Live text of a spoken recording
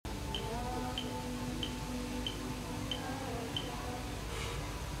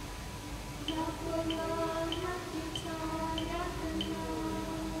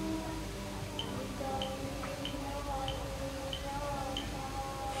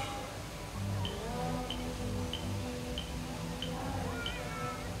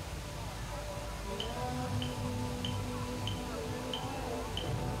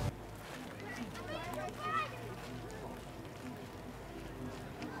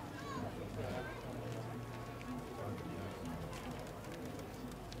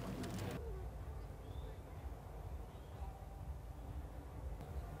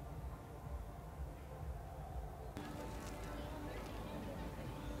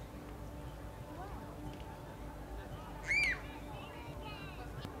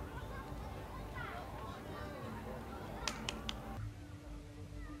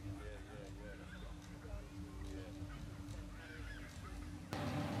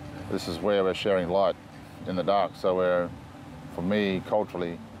this is where we're sharing light in the dark. So for me,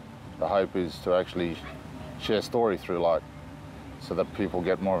 culturally, the hope is to actually share story through light so that people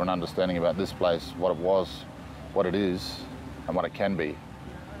get more of an understanding about this place, what it was, what it is, and what it can be,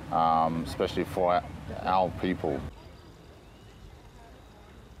 especially for our people.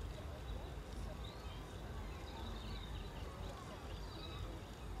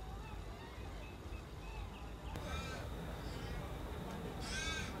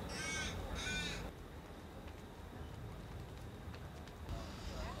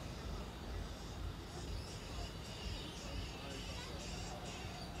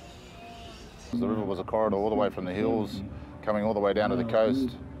 The river was a corridor all the way from the hills, coming all the way down to the coast.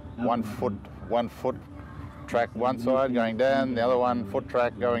 1 foot track one side going down, the other 1 foot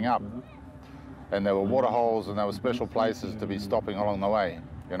track going up. And there were water holes and there were special places to be stopping along the way,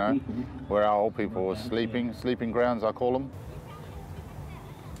 you know, where our old people were sleeping grounds, I call them.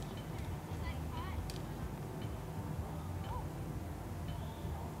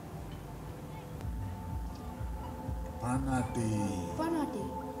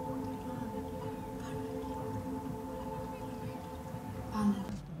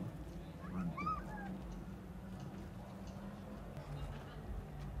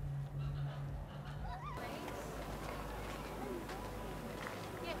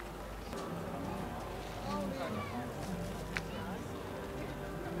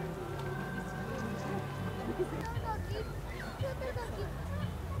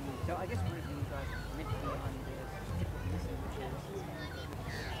 So I guess one of you guys meant to be on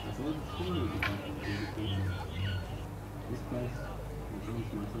this place.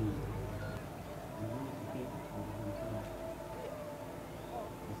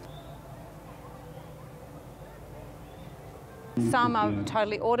 Some are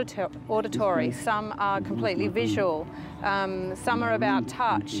totally auditory, some are completely visual, some are about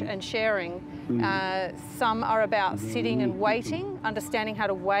touch and sharing, some are about sitting and waiting, understanding how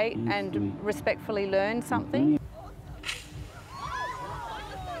to wait and respectfully learn something.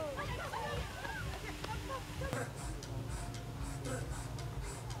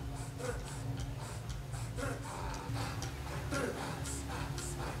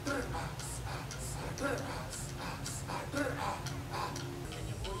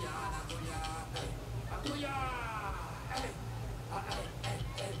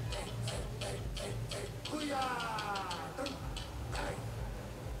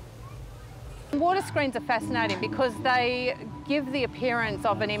 Water screens are fascinating because they give the appearance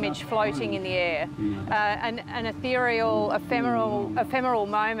of an image floating in the air, an ethereal, ephemeral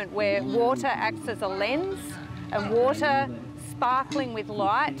moment where water acts as a lens, and water sparkling with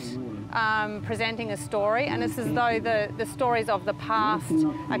light, presenting a story, and it's as though the stories of the past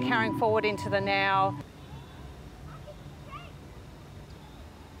are carrying forward into the now.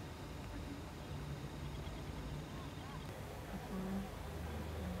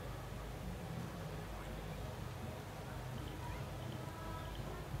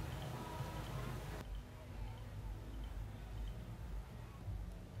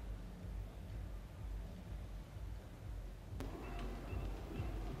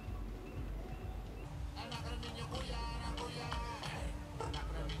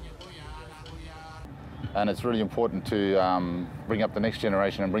 And it's really important to bring up the next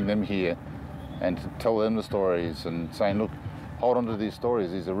generation and bring them here and to tell them the stories and saying, look, hold on to these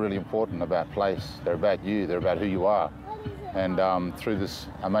stories. These are really important about place. They're about you. They're about who you are. And through this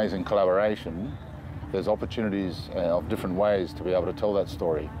amazing collaboration, there's opportunities of different ways to be able to tell that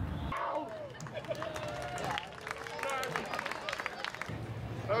story.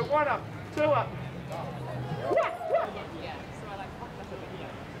 So 1 up, 2 up.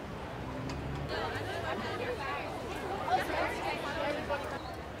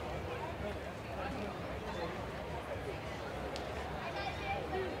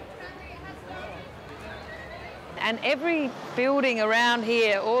 And every building around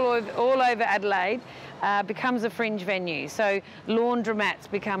here, all over Adelaide, becomes a fringe venue. So laundromats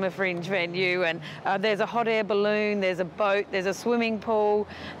become a fringe venue, and there's a hot air balloon, there's a boat, there's a swimming pool.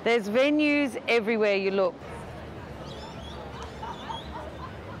 There's venues everywhere you look.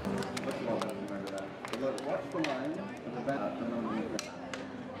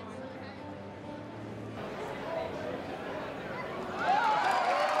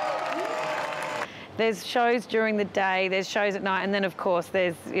 There's shows during the day, there's shows at night, and then of course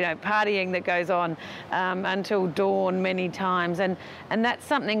there's, you know, partying that goes on until dawn many times, and that's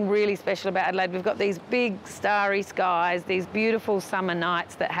something really special about Adelaide. We've got these big starry skies, these beautiful summer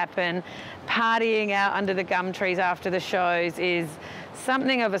nights that happen. Partying out under the gum trees after the shows is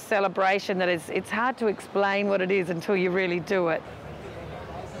something of a celebration that it's hard to explain what it is until you really do it.